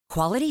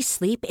Quality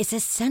sleep is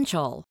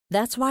essential.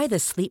 That's why the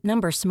Sleep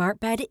Number Smart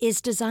Bed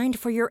is designed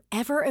for your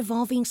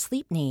ever-evolving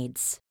sleep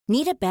needs.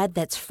 Need a bed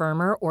that's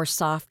firmer or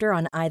softer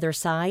on either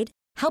side?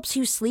 Helps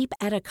you sleep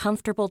at a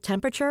comfortable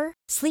temperature?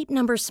 Sleep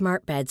Number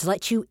Smart Beds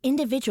let you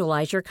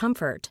individualize your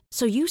comfort,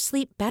 so you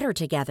sleep better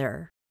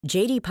together.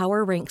 J.D.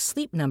 Power ranks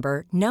Sleep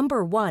Number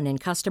number 1 in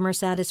customer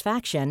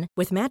satisfaction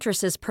with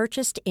mattresses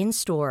purchased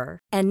in-store.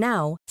 And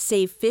now,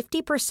 save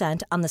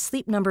 50% on the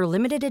Sleep Number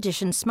Limited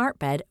Edition Smart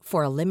Bed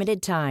for a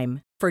limited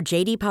time. For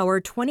J.D. Power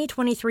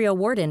 2023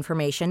 award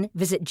information,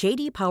 visit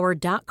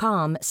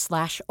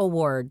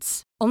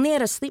jdpower.com/awards. Only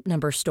at a Sleep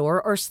Number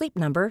store or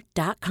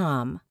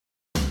sleepnumber.com.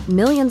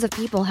 Millions of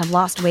people have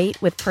lost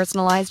weight with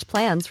personalized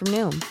plans from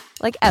Noom.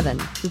 Like Evan,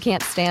 who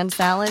can't stand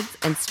salads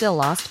and still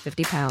lost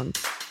 50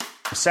 pounds.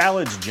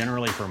 Salads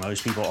generally for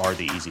most people are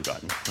the easy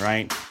button,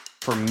 right?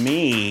 For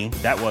me,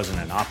 that wasn't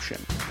an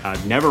option.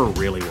 I never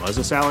really was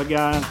a salad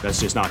guy. That's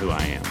just not who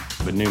I am.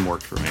 But Noom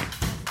worked for me.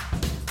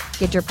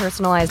 Get your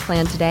personalized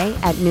plan today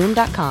at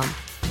Noom.com.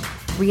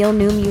 Real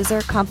Noom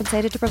user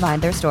compensated to provide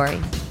their story.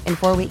 In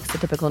 4 weeks, the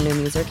typical Noom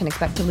user can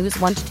expect to lose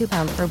 1 to 2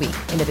 pounds per week.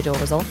 Individual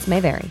results may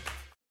vary.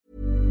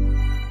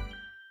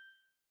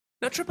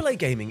 Now, AAA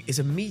gaming is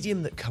a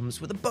medium that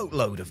comes with a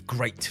boatload of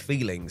great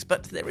feelings,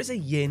 but there is a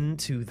yin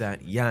to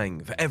that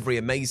yang. For every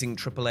amazing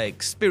AAA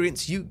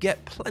experience, you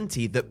get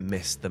plenty that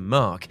miss the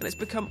mark, and it's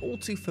become all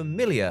too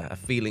familiar a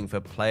feeling for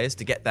players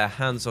to get their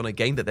hands on a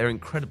game that they're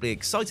incredibly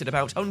excited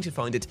about, only to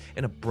find it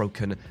in a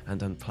broken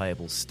and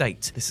unplayable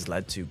state. This has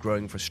led to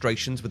growing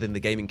frustrations within the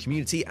gaming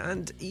community,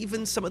 and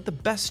even some of the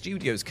best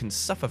studios can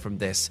suffer from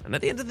this. And at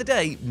the end of the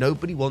day,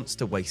 nobody wants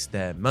to waste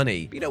their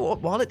money. But you know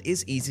what? While it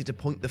is easy to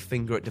point the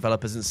finger at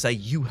developers and say,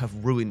 you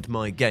have ruined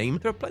my game,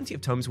 there are plenty of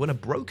times when a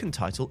broken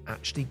title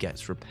actually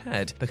gets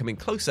repaired, becoming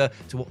closer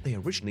to what they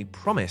originally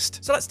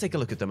promised. So let's take a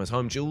look at them. As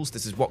I'm Jules,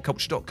 this is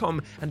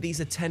WhatCulture.com, and these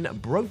are 10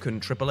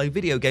 broken AAA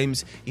video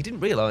games you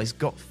didn't realise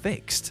got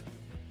fixed.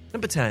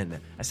 Number 10,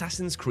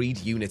 Assassin's Creed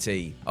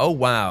Unity. Oh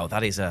wow,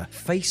 that is a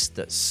face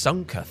that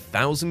sunk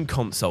 1,000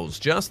 consoles,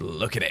 just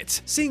look at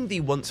it. Seeing the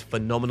once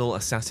phenomenal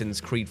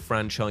Assassin's Creed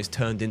franchise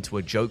turned into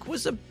a joke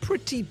was a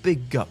pretty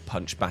big gut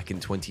punch back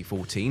in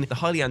 2014. The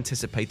highly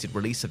anticipated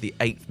release of the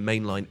 8th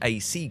mainline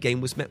AC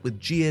game was met with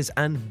jeers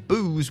and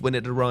boos when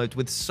it arrived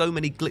with so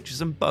many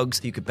glitches and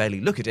bugs you could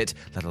barely look at it,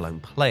 let alone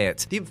play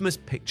it. The infamous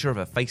picture of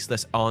a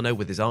faceless Arno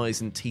with his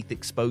eyes and teeth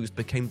exposed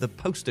became the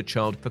poster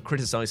child for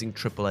criticising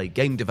AAA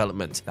game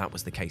development. That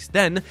was the case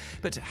then,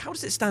 but how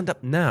does it stand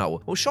up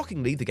now? Well,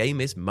 shockingly, the game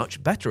is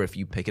much better if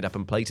you pick it up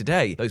and play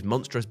today. Those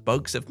monstrous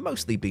bugs have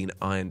mostly been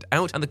ironed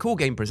out, and the core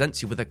game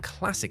presents you with a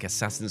classic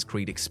Assassin's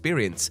Creed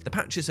experience. The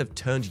patches have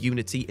turned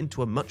Unity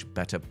into a much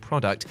better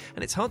product,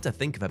 and it's hard to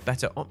think of a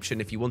better option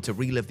if you want to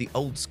relive the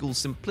old-school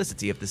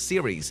simplicity of the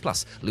series.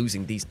 Plus,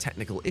 losing these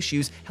technical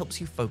issues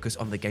helps you focus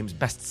on the game's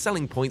best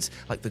selling points,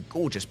 like the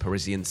gorgeous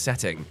Parisian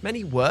setting.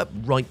 Many were,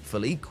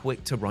 rightfully,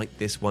 quick to write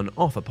this one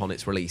off upon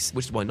its release,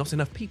 which is why not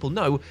enough people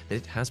know that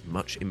it has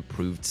much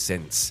improved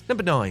since.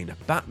 Number 9,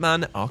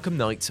 Batman Arkham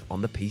Knight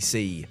on the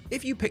PC.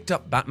 If you picked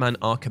up Batman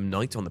Arkham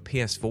Knight on the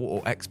PS4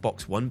 or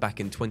Xbox One back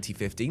in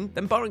 2015,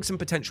 then barring some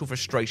potential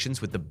frustrations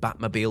with the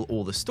Batmobile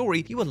or the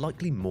story, you were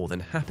likely more than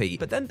happy.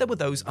 But then there were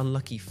those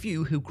unlucky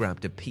few who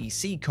grabbed a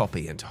PC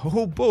copy, and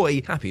oh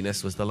boy,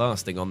 happiness was the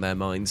last thing on their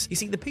minds. You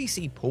see, the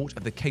PC port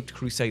of the Caped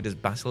Crusaders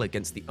battle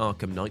against the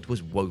Arkham Knight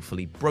was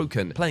woefully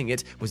broken. Playing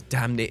it was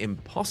damn near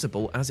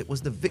impossible, as it was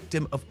the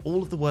victim of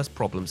all of the worst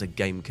problems a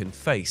game can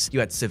face. You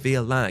had severe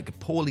lag,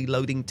 poorly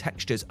loading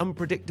textures,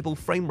 unpredictable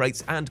frame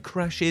rates, and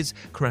crashes.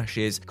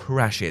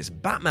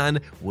 Batman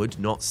would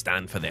not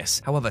stand for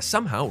this. However,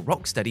 somehow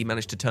Rocksteady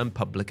managed to turn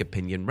public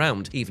opinion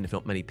round, even if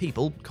not many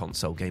people,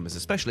 console gamers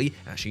especially,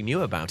 actually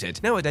knew about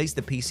it. Nowadays,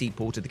 the PC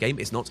port of the game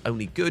is not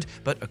only good,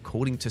 but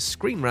according to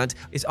Screen Rant,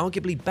 is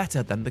arguably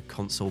better than the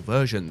console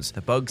versions.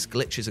 The bugs,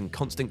 glitches, and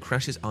constant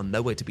crashes are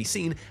nowhere to be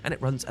seen, and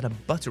it runs at a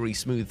buttery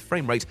smooth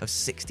frame rate of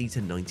 60 to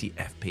 90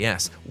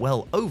 FPS,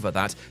 well over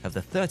that of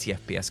the 30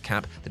 FPS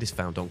cap that is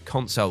found on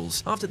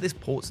consoles. After this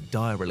port's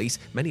dire release,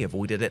 many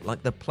avoided it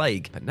like the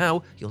plague, but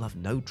now you'll have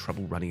no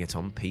trouble running it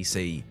on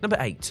PC. Number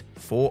 8,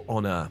 For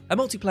Honor. A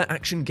multiplayer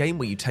action game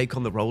where you take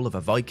on the role of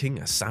a Viking,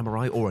 a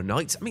samurai, or a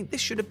knight. I mean,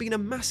 this should have been a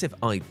massive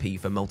IP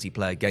for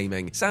multiplayer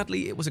gaming.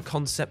 Sadly, it was a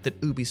concept that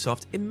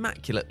Ubisoft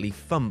immaculately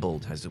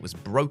fumbled, as it was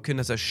broken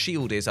as a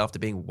shield is after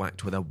being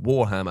whacked with a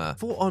warhammer.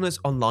 For Honor's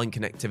online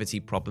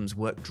connectivity problems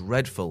were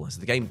dreadful, as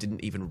the game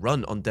didn't even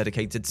run on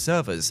dedicated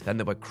servers. Then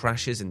there were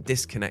crashes and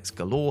disconnects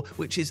galore,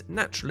 which is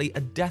naturally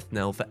a death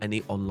knell for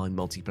any online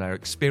multiplayer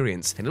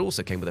experience, and it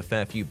also came with a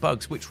fair few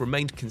bugs which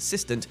remained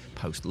consistent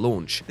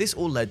post-launch. This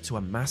all led to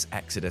a mass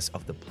exodus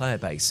of the player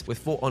base, with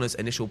For Honor's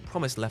initial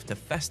promise left to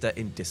fester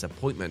in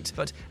disappointment.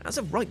 But as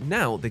of right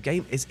now, the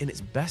game is in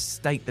its best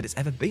state that it's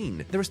ever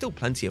been. There are still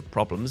plenty of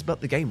problems,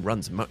 but the game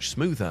runs much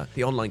smoother.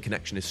 The online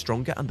connection is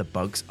stronger and the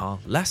bugs are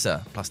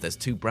lesser. Plus there's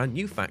 2 brand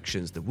new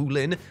factions, the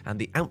Wulin and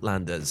the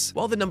Outlanders.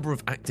 While the number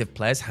of active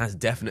players has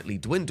definitely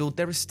dwindled,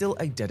 there is still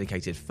a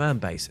dedicated fan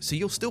base, so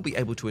you'll still be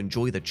able to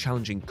enjoy the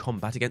challenging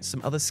combat against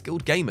some other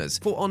skilled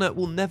gamers. For Honor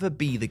will never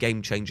be the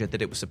game changer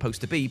that it was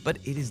supposed to be, but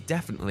it is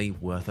definitely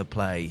worth a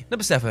play.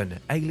 Number 7.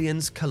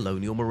 Aliens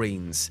Colonial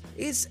Marines.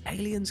 Is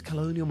Aliens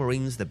Colonial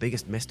Marines the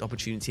biggest missed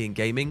opportunity in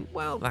gaming?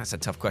 Well, that's a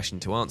tough question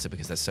to answer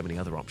because there's so many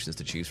other options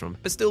to choose from.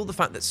 But still, the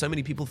fact that so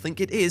many people think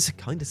it is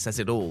kinda says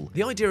it all.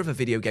 The idea of a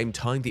video game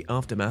tying the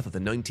aftermath of the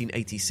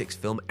 1986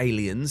 film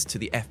Aliens to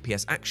the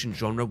FPS action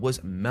genre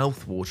was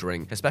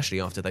mouth-watering,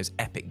 especially after those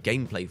epic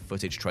gameplay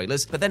footage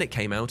trailers, but then it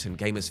came out and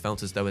gamers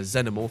felt as though a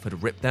xenomorph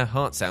had ripped their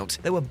hearts out.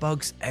 There were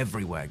bugs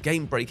everywhere,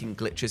 game-breaking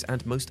glitches,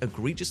 and most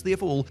egregiously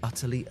of all,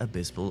 utterly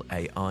abysmal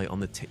AI on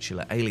the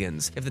titular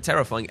aliens. If the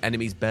terrifying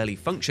enemies barely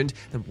functioned,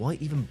 then why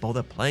even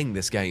bother playing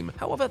this game?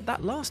 However,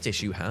 that last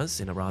issue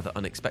has, in a rather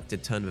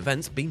unexpected turn of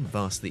events, been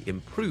vastly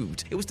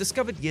improved. It was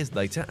discovered years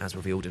later, as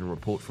revealed in a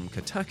report from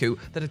Kotaku,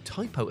 that a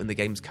typo in the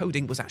game's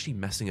coding was actually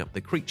messing up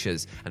the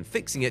creatures, and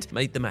fixing it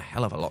made them a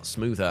hell of a lot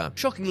smoother.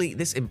 Shockingly,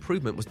 this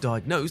improvement was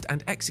diagnosed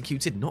and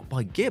executed not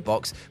by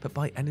Gearbox, but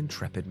by an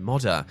intrepid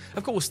modder.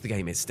 Of course, the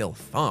game is still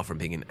far from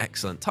being an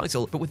excellent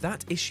title, but with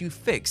that issue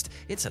fixed,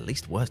 it's at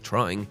least worth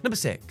trying. Number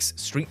 6.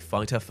 Street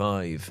Fighter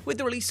V. With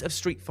the release of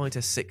Street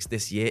Fighter VI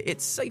this year,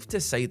 it's safe to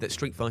say that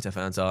Street Fighter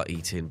fans are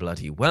eating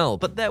bloody well,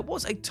 but there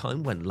was a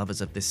time when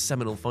lovers of this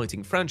seminal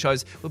fighting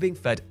franchise were being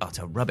fed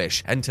utter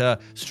rubbish. Enter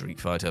Street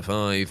Fighter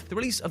V. The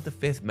release of the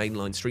 5th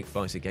mainline Street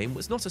Fighter game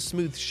was not a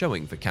smooth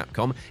showing for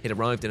Capcom. It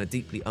arrived in a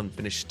deeply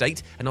unfinished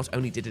state, and not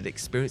only did it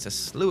experience a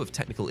slew of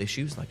technical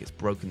issues like its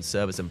broken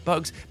servers and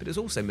bugs, but it was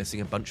also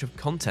missing a bunch of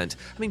content.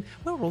 I mean,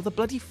 where were all the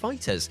bloody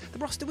fighters? The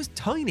roster was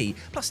tiny,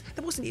 plus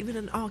there wasn't even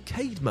an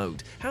arcade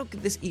mode. How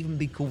could this even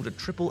be called a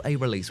AAA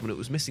release when it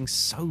was missing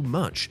so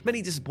much?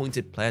 Many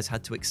disappointed players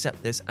had to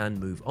accept this and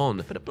move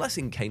on, but a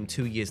blessing came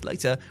 2 years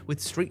later with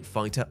Street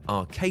Fighter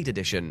Arcade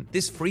Edition.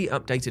 This free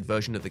updated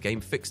version of the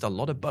game fixed a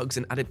lot of bugs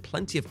and added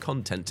plenty of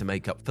content to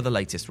make up for the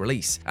latest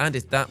release. And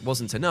if that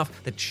wasn't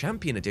enough, the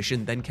Champion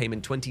Edition then came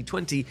in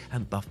 2020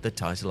 and buffed the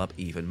title up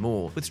even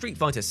more. With Street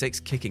Fighter VI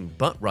kicking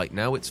butt right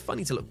now, it's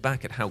funny to look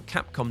back at how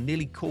Capcom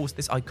nearly caused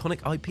this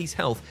iconic IP's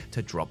health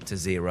to drop to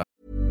zero.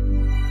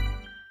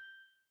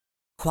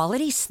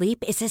 Quality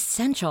sleep is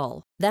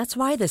essential. That's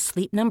why the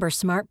Sleep Number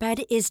Smart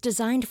Bed is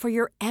designed for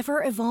your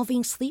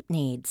ever-evolving sleep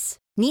needs.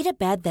 Need a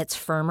bed that's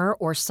firmer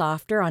or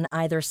softer on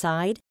either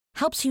side?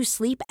 Helps you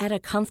sleep at a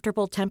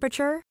comfortable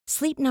temperature?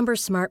 Sleep Number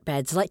Smart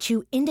Beds let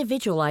you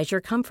individualize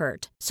your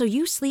comfort, so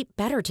you sleep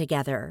better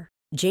together.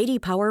 J.D.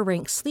 Power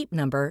ranks Sleep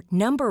Number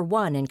number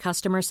 1 in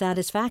customer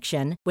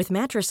satisfaction with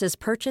mattresses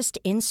purchased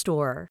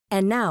in-store.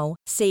 And now,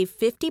 save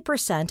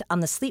 50% on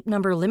the Sleep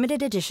Number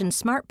Limited Edition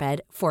Smart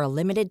Bed for a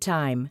limited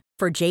time.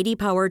 For J.D.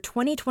 Power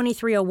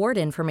 2023 award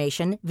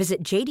information,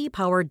 visit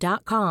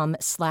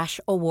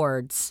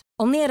jdpower.com/awards.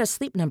 Only at a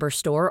Sleep Number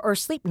store or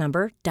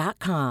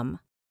sleepnumber.com.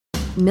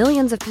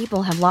 Millions of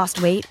people have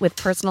lost weight with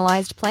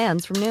personalized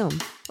plans from Noom.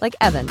 Like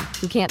Evan,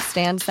 who can't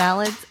stand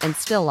salads and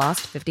still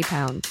lost 50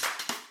 pounds.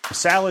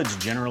 Salads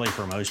generally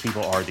for most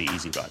people are the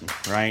easy button,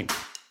 right?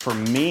 For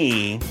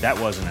me, that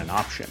wasn't an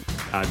option.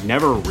 I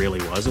never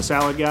really was a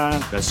salad guy.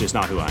 That's just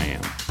not who I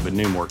am. But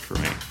Noom worked for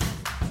me.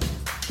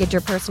 Get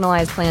your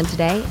personalized plan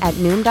today at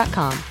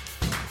Noom.com.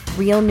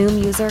 Real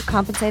Noom user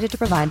compensated to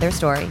provide their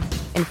story.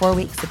 In 4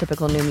 weeks, the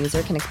typical Noom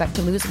user can expect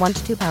to lose 1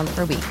 to 2 pounds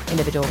per week.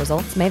 Individual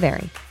results may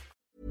vary.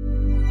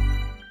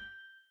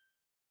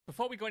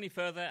 Before we go any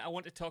further, I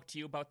want to talk to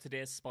you about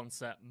today's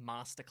sponsor,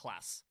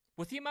 Masterclass.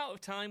 With the amount of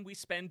time we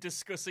spend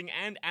discussing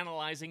and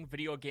analysing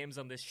video games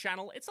on this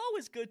channel, it's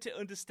always good to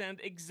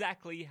understand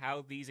exactly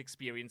how these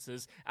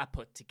experiences are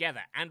put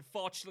together. And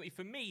fortunately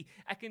for me,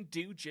 I can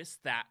do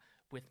just that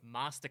with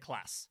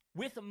Masterclass.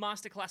 With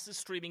Masterclass's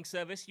streaming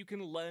service, you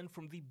can learn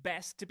from the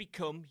best to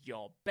become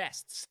your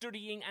best,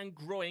 studying and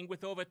growing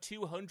with over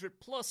 200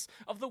 plus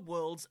of the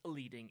world's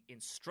leading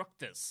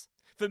instructors.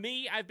 For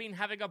me, I've been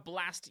having a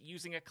blast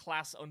using a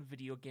class on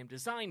video game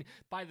design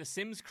by The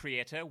Sims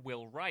creator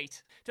Will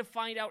Wright to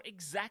find out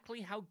exactly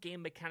how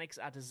game mechanics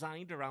are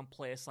designed around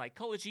player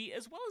psychology,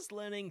 as well as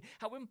learning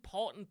how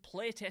important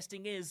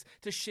playtesting is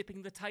to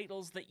shipping the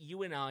titles that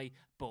you and I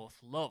both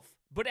love.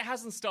 But it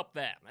hasn't stopped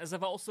there, as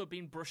I've also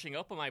been brushing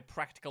up on my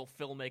practical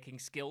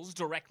filmmaking skills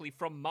directly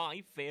from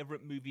my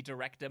favourite movie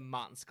director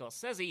Martin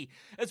Scorsese,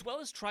 as well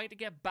as trying to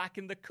get back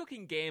in the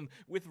cooking game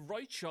with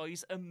Roy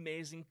Choi's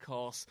amazing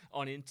course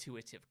on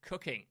intuitive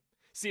cooking.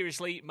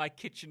 Seriously, my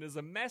kitchen is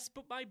a mess,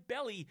 but my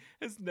belly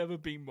has never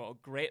been more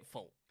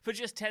grateful. For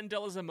just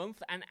 $10 a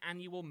month, an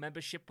annual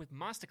membership with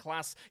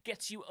Masterclass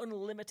gets you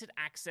unlimited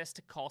access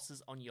to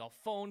courses on your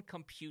phone,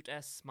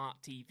 computer, smart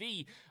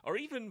TV, or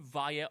even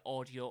via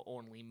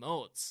audio-only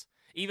modes.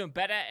 Even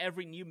better,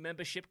 every new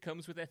membership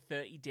comes with a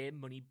 30-day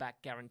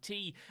money-back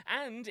guarantee,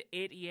 and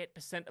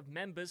 88% of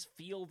members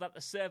feel that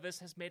the service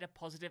has made a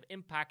positive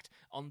impact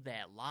on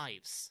their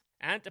lives.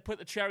 And to put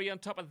the cherry on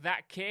top of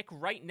that cake,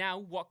 right now,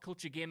 What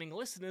Culture Gaming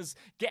listeners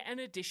get an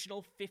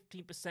additional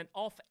 15%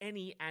 off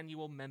any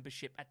annual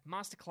membership at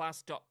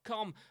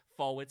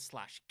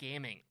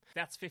masterclass.com/gaming.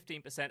 That's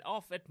 15%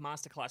 off at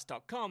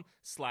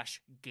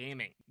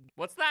masterclass.com/gaming.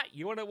 What's that?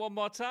 You want it one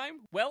more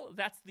time? Well,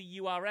 that's the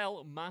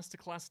URL,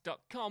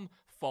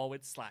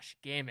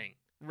 masterclass.com/gaming.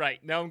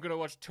 Right, now I'm going to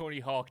watch Tony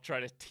Hawk try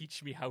to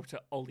teach me how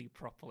to ollie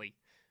properly.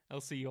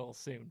 I'll see you all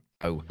soon.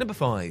 Number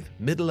 5,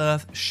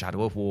 Middle-earth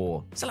Shadow of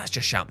War. So let's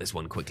just shout this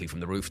one quickly from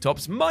the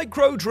rooftops.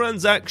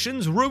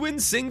 Microtransactions ruin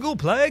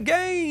single-player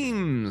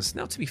games!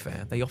 Now, to be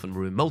fair, they often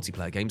ruin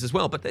multiplayer games as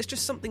well, but there's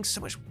just something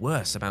so much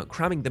worse about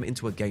cramming them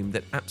into a game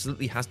that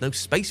absolutely has no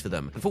space for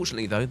them.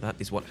 Unfortunately, though, that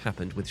is what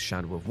happened with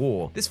Shadow of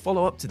War. This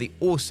follow-up to the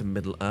awesome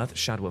Middle-earth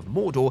Shadow of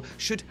Mordor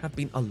should have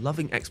been a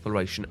loving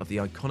exploration of the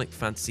iconic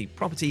fantasy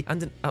property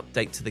and an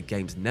update to the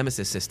game's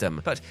nemesis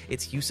system, but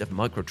its use of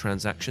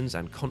microtransactions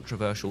and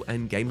controversial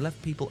endgame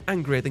left people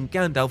angrier than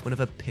Gandalf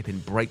whenever Pippin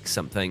breaks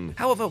something.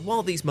 However,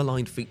 while these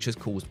maligned features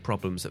caused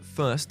problems at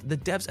first, the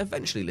devs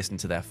eventually listened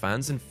to their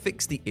fans and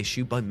fixed the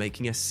issue by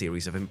making a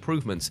series of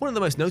improvements. One of the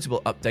most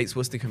notable updates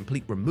was the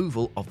complete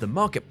removal of the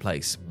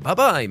marketplace.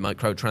 Bye-bye,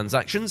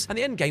 microtransactions! And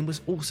the endgame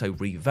was also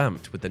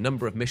revamped, with the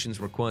number of missions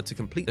required to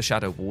complete the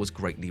Shadow Wars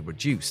greatly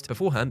reduced.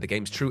 Beforehand, the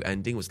game's true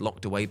ending was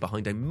locked away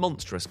behind a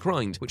monstrous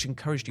grind, which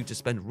encouraged you to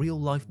spend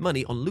real-life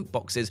money on loot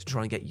boxes to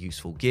try and get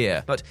useful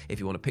gear. But if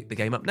you want to pick the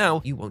game up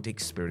now, you won't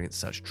experience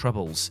such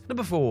troubles.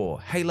 Number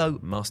 4, Halo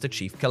Master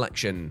Chief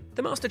Collection.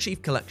 The Master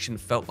Chief Collection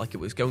felt like it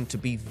was going to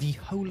be the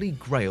holy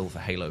grail for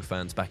Halo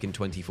fans back in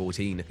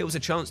 2014. It was a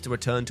chance to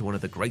return to one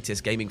of the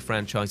greatest gaming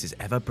franchises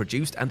ever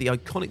produced and the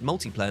iconic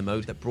multiplayer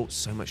mode that brought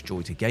so much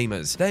joy to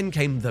gamers. Then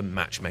came the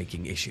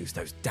matchmaking issues,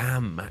 those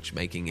damn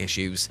matchmaking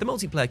issues. The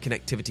multiplayer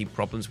connectivity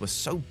problems were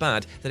so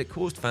bad that it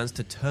caused fans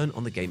to turn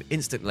on the game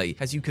instantly,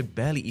 as you could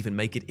barely even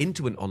make it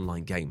into an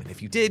online game, and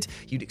if you did,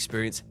 you'd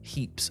experience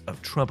heaps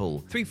of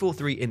trouble.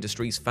 343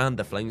 Industries fanned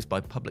the flames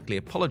by publicly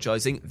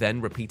apologizing,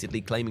 then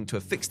repeatedly claiming to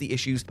have fixed the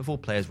issues before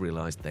players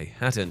realized they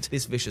hadn't.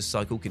 This vicious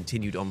cycle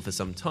continued on for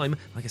some time,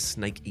 like a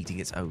snake eating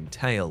its own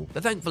tail.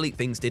 But thankfully,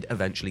 things did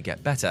eventually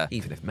get better,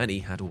 even if many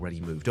had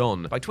already moved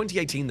on. By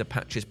 2018, the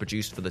patches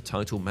produced for the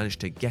title managed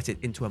to get it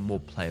into a more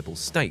playable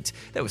state.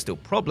 There were still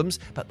problems,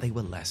 but they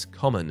were less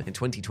common. In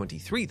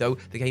 2023, though,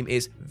 the game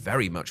is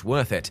very much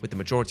worth it, with the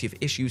majority of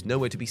issues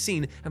nowhere to be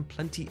seen and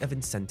plenty of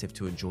incentive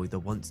to enjoy the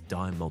once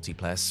dire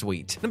multiplayer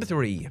suite. Number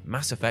 3,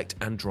 Mass Effect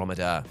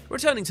Andromeda.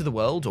 Returning to the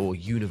world or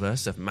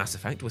universe of Mass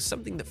Effect was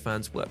something that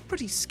fans were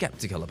pretty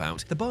skeptical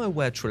about. The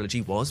BioWare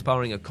trilogy was,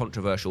 barring a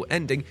controversial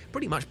ending,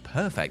 pretty much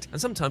perfect,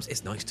 and sometimes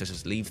it's nice to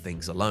just leave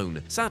things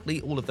alone.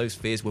 Sadly, all of those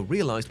fears were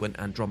realized when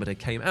Andromeda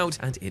came out,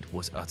 and it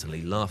was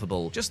utterly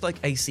laughable. Just like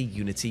AC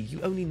Unity,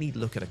 you only need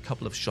look at a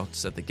couple of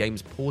shots of the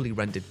game's poorly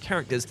rendered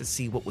characters to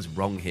see what was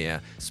wrong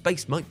here.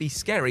 Space might be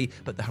scary,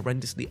 but the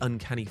horrendously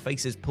uncanny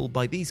faces pulled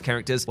by these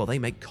characters, well, they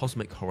make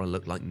cosmic horror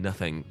look like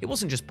nothing. It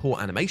wasn't just poor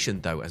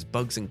animation, though, as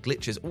bugs and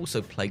glitches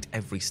also plagued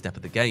every step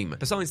of the game.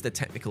 Besides the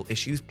technical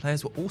issues,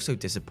 players were also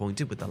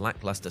disappointed with the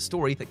lackluster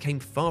story that came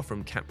far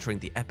from capturing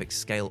the epic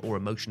scale or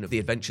emotion of the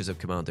adventures of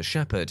Commander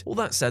Shepard. All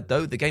that said,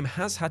 though, the game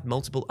has had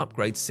multiple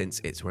upgrades since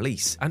its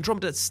release.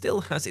 Andromeda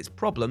still has its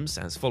problems,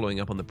 as following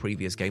up on the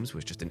previous games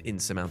was just an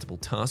insurmountable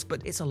task,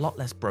 but it's a lot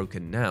less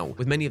broken now,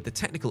 with many of the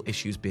technical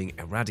issues being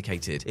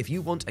eradicated. If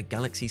you want a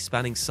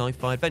galaxy-spanning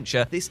sci-fi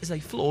adventure, this is a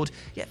flawed,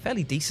 yet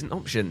fairly decent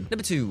option.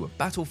 Number 2,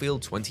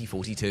 Battlefield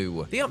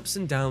 2042. The ups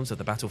and downs of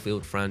the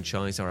Battlefield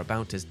franchise are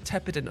about as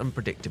tepid and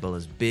unpredictable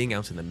as being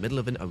out in the middle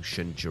of an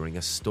ocean during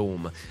a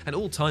storm. An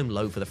all-time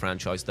low for the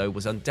franchise, though,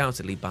 was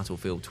undoubtedly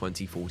Battlefield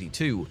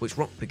 2042, which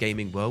rocked the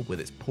gaming world with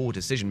its poor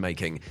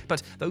decision-making.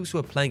 But those who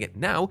are playing it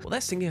now, well,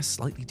 they're singing a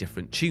slightly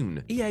different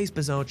tune. EA's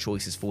bizarre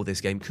choices for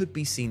this game could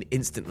be seen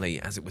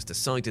instantly, as it was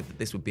decided that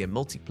this would be a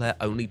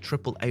multiplayer-only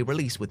AAA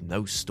release with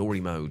no story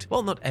mode.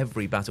 While not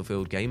every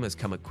Battlefield game has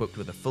come equipped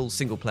with a full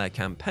single-player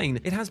campaign,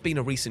 it has been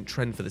a recent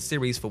trend for the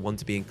series for one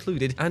to be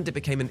included, and it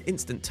became an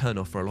instant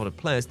turn-off for a lot of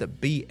players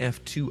that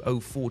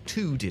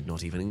BF2042 did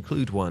not even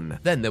include one.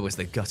 Then there was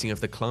the gutting of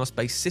the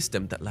class-based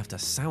system that left a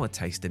sour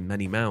taste in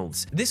many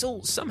mouths. This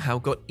all somehow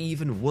got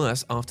even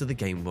worse after the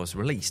game was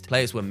released.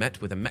 Players were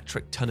met with a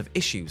metric ton of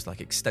issues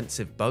like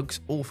extensive bugs,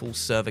 awful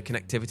server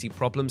connectivity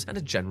problems, and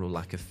a general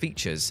lack of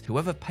features.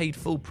 Whoever paid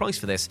full price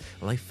for this,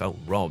 well, they felt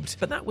robbed.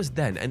 But that was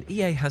then, and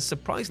EA has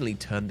surprisingly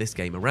turned this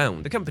game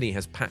around. The company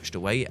has patched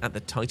away at the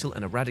title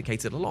and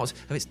eradicated a lot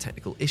of its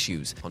technical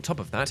issues. On top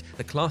of that,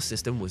 the class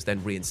system was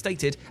then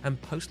reinstated,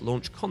 and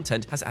post-launch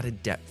content has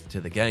added depth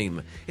to the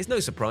game. It's no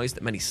surprise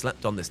that many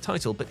slept on this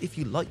title, but if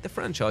you like the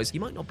franchise, you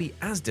might not be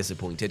as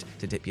disappointed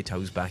to dip your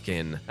toes back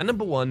in. And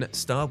number 1,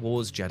 Star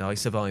Wars Jedi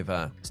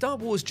Survivor. Star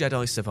Wars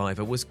Jedi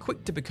Survivor was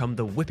quick to become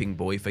the whipping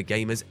boy for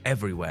gamers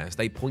everywhere, as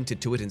they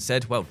pointed to it and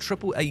said, well,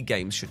 AAA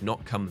games should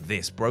not come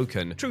this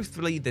broken.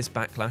 Truthfully, this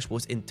backlash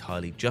was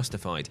entirely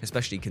justified,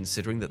 especially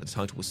considering that the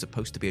title was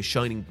supposed to be a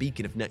shining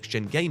beacon of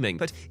next-gen gaming,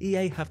 but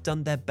EA have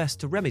done their best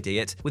to remedy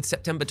it. With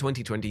September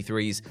 2023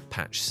 Series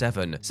Patch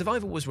 7.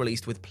 Survival was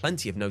released with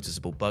plenty of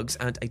noticeable bugs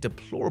and a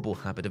deplorable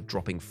habit of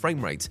dropping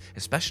frame rates,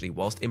 especially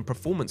whilst in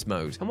performance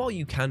mode. And while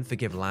you can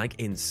forgive lag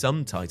in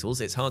some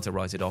titles, it's hard to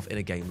write it off in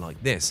a game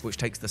like this, which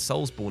takes the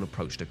Soulsborne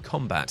approach to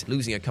combat.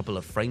 Losing a couple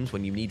of frames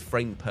when you need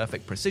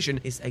frame-perfect precision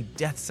is a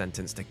death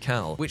sentence to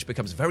Cal, which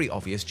becomes very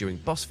obvious during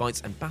boss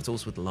fights and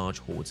battles with large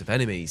hordes of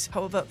enemies.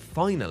 However,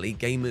 finally,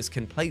 gamers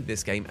can play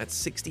this game at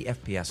 60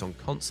 FPS on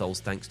consoles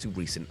thanks to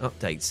recent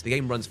updates. The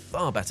game runs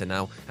far better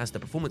now as the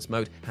performance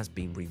mode has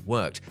been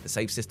reworked. The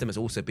save system has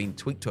also been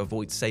tweaked to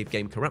avoid save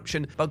game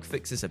corruption, bug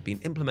fixes have been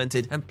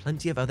implemented, and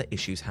plenty of other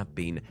issues have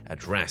been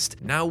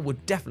addressed. Now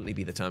would definitely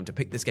be the time to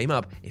pick this game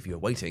up if you're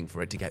waiting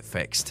for it to get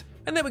fixed.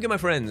 And there we go, my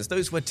friends.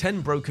 Those were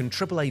 10 broken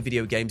AAA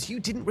video games you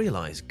didn't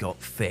realise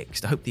got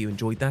fixed. I hope that you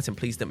enjoyed that, and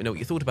please let me know what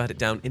you thought about it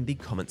down in the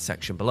comments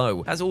section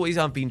below. As always,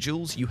 I've been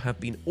Jules. You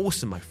have been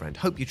awesome, my friend.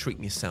 Hope you're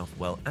treating yourself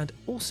well, and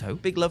also,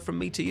 big love from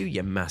me to you,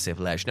 you massive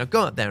ledge. Now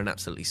go out there and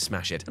absolutely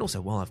smash it. And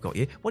also, while I've got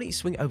you, why don't you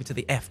swing over to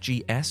the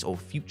FGS, or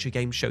Future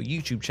Game Show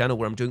YouTube channel,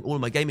 where I'm doing all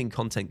of my gaming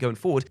content going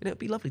forward, and it would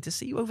be lovely to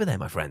see you over there,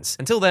 my friends.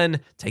 Until then,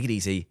 take it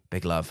easy,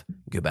 big love,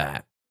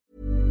 goodbye.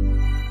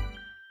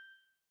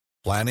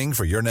 Planning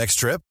for your next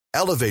trip?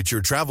 Elevate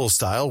your travel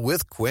style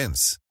with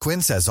Quince.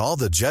 Quince has all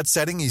the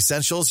jet-setting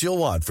essentials you'll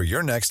want for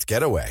your next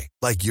getaway,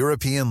 like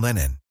European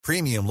linen,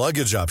 premium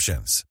luggage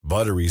options,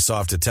 buttery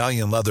soft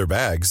Italian leather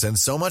bags, and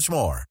so much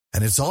more.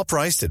 And it's all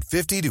priced at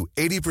 50 to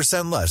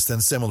 80% less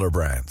than similar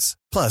brands.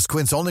 Plus,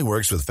 Quince only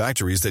works with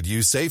factories that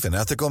use safe and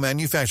ethical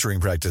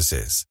manufacturing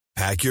practices.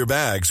 Pack your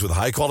bags with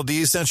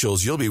high-quality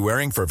essentials you'll be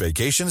wearing for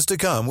vacations to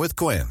come with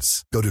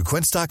Quince. Go to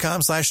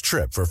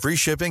quince.com/trip for free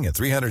shipping and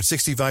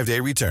 365-day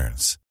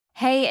returns.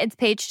 Hey, it's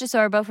Paige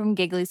DeSorbo from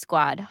Giggly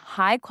Squad.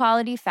 High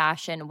quality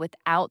fashion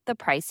without the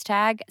price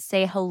tag.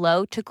 Say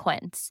hello to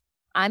Quince.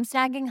 I'm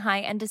snagging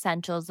high-end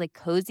essentials like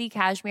cozy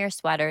cashmere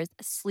sweaters,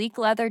 sleek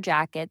leather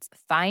jackets,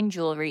 fine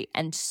jewelry,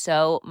 and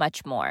so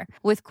much more.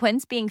 With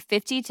Quince being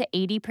 50 to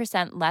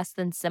 80% less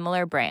than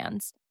similar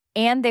brands.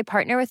 And they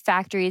partner with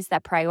factories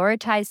that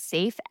prioritize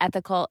safe,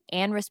 ethical,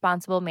 and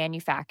responsible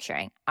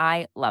manufacturing.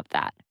 I love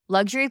that.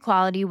 Luxury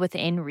quality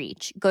within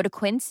reach. Go to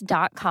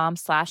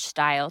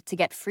quince.com/style to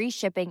get free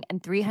shipping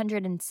and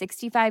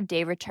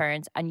 365-day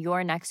returns on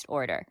your next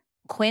order.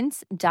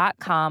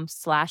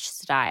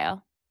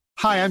 Quince.com/style.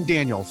 Hi, I'm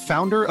Daniel,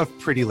 founder of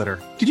Pretty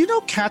Litter. Did you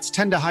know cats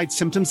tend to hide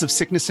symptoms of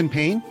sickness and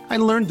pain? I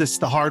learned this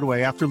the hard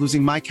way after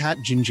losing my cat,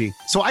 Gingy.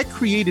 So I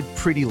created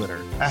Pretty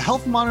Litter, a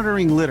health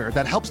monitoring litter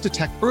that helps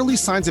detect early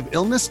signs of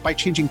illness by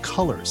changing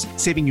colors,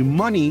 saving you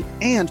money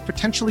and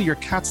potentially your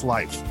cat's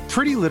life.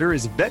 Pretty Litter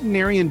is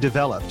veterinarian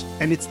developed,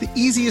 and it's the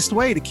easiest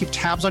way to keep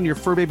tabs on your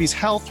fur baby's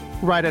health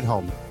right at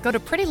home. Go to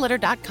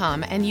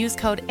prettylitter.com and use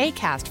code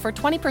ACAST for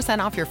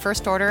 20% off your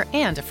first order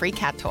and a free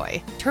cat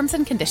toy. Terms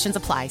and conditions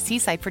apply. See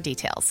site for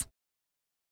details.